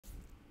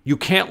You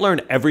can't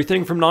learn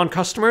everything from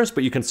non-customers,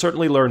 but you can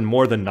certainly learn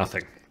more than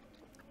nothing.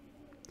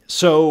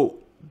 So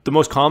the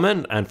most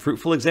common and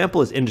fruitful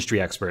example is industry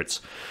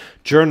experts,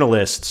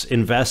 journalists,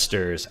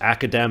 investors,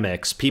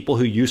 academics, people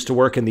who used to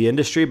work in the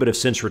industry but have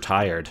since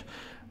retired,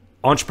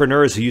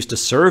 entrepreneurs who used to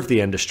serve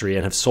the industry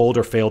and have sold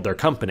or failed their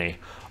company.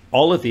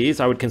 All of these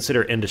I would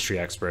consider industry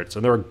experts,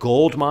 and they're a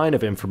gold mine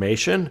of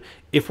information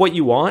if what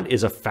you want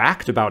is a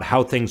fact about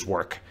how things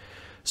work.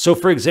 So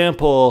for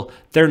example,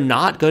 they're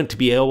not going to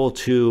be able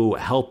to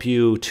help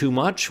you too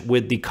much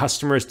with the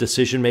customer's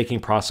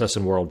decision-making process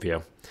and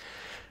worldview.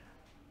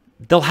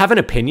 They'll have an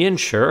opinion,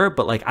 sure,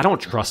 but like I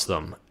don't trust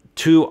them.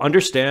 To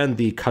understand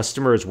the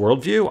customer's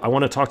worldview, I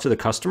want to talk to the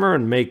customer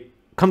and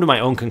come to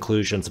my own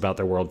conclusions about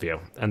their worldview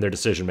and their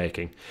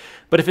decision-making.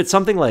 But if it's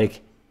something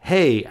like,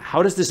 hey,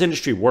 how does this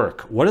industry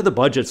work? What do the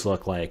budgets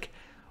look like?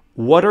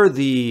 What are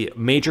the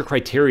major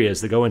criteria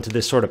that go into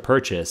this sort of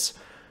purchase?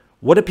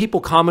 What do people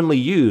commonly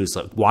use?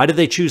 Like, why do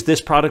they choose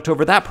this product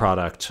over that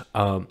product?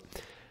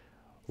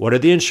 What are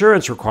the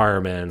insurance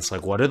requirements?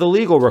 Like, what are the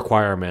legal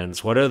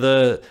requirements? What are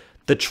the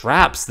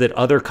traps that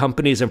other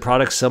companies and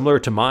products similar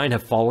to mine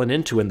have fallen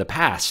into in the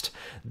past?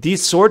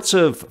 These sorts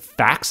of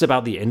facts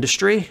about the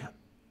industry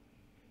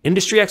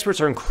experts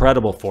are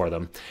incredible for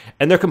them.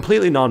 And they're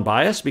completely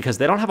non-biased because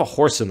they don't have a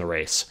horse in the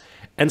race.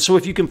 And so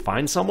if you can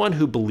find someone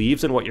who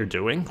believes in what you're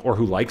doing or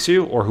who likes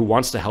you or who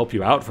wants to help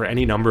you out for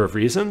any number of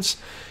reasons,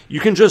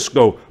 you can just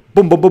go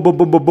boom, boom, boom, boom,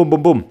 boom, boom, boom,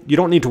 boom, boom. You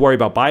don't need to worry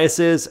about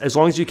biases as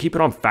long as you keep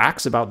it on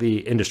facts about the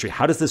industry.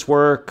 How does this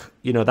work?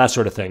 You know, that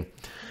sort of thing.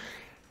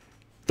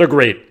 They're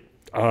great.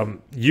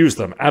 Use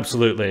them.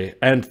 Absolutely.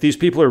 And these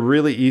people are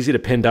really easy to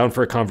pin down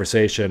for a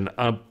conversation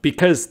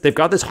because they've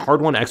got this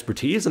hard-won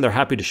expertise and they're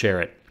happy to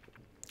share it.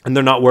 And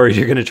they're not worried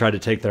you're going to try to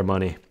take their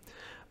money.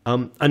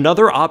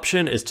 Another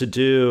option is to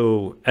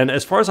do, and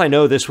as far as I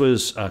know, this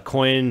was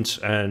coined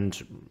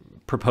and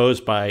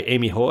proposed by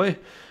Amy Hoy,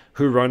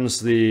 who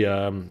runs the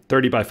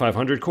 30 by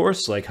 500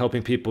 course, like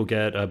helping people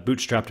get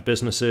bootstrapped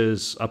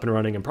businesses up and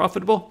running and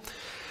profitable.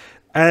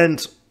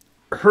 And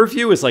her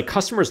view is like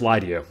customers lie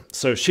to you.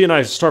 So she and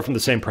I start from the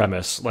same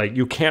premise. Like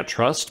you can't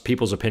trust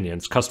people's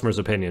opinions, customers'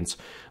 opinions,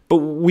 but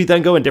we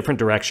then go in different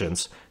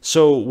directions.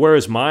 So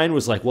whereas mine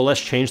was like, well,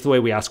 let's change the way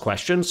we ask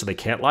questions so they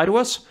can't lie to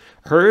us.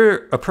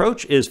 Her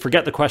approach is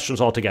forget the questions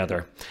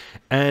altogether.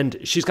 And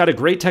she's got a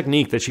great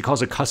technique that she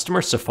calls a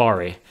customer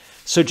safari.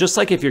 So just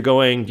like if you're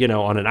going, you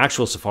know, on an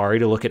actual safari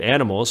to look at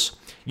animals,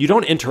 you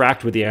don't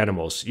interact with the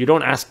animals. You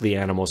don't ask the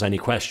animals any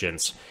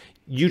questions.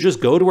 You just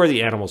go to where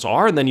the animals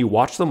are and then you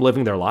watch them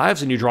living their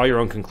lives and you draw your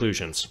own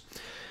conclusions.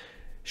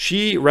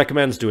 She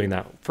recommends doing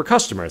that for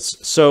customers.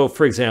 So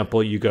for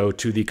example, you go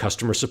to the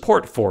customer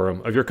support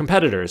forum of your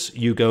competitors.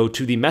 You go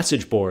to the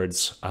message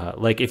boards.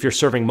 Like if you're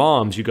serving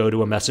moms, you go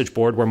to a message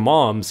board where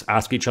moms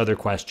ask each other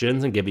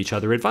questions and give each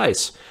other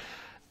advice.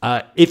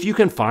 If you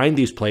can find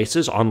these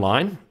places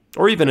online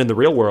or even in the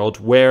real world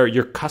where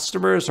your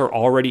customers are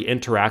already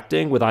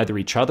interacting with either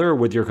each other or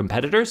with your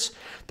competitors,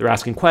 they're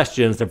asking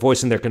questions, they're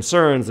voicing their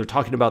concerns, they're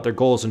talking about their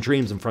goals and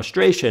dreams and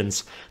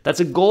frustrations, that's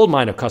a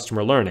goldmine of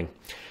customer learning.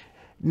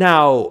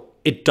 Now,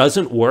 it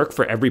doesn't work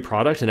for every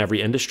product in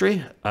every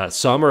industry.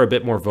 Some are a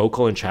bit more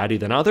vocal and chatty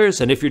than others.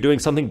 And if you're doing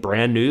something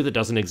brand new that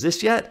doesn't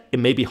exist yet, it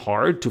may be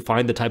hard to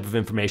find the type of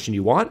information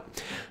you want.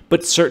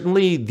 But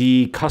certainly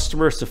the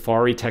customer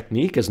safari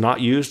technique is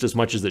not used as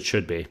much as it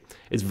should be.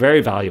 It's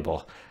very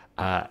valuable.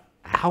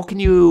 How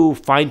can you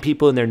find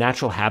people in their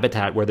natural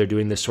habitat where they're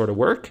doing this sort of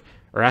work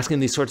or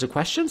asking these sorts of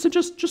questions? And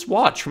just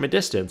watch from a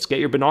distance. Get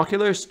your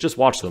binoculars, just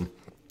watch them.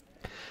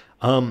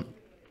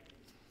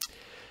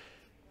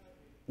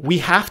 We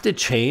have to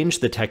change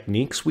the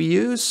techniques we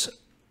use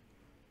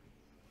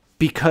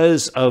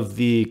because of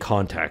the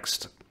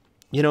context.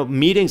 You know,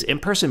 meetings,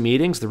 in-person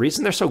meetings, the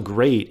reason they're so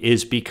great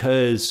is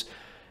because,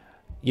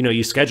 you know,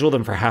 you schedule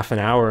them for half an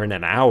hour and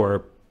an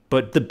hour,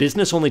 but the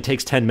business only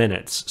takes 10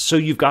 minutes. So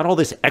you've got all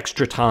this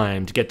extra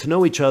time to get to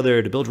know each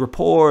other, to build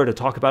rapport, to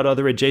talk about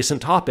other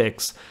adjacent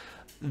topics.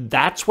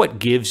 That's what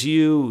gives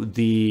you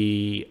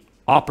the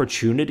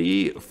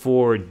opportunity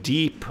for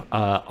deep,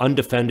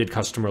 undefended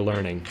customer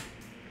learning.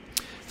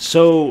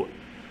 So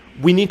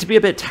we need to be a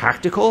bit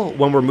tactical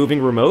when we're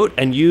moving remote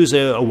and use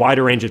a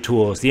wider range of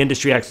tools. The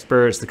industry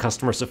experts, the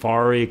customer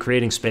safari,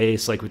 creating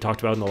space like we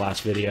talked about in the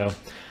last video.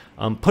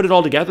 Put it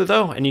all together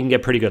though, and you can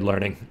get pretty good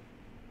learning.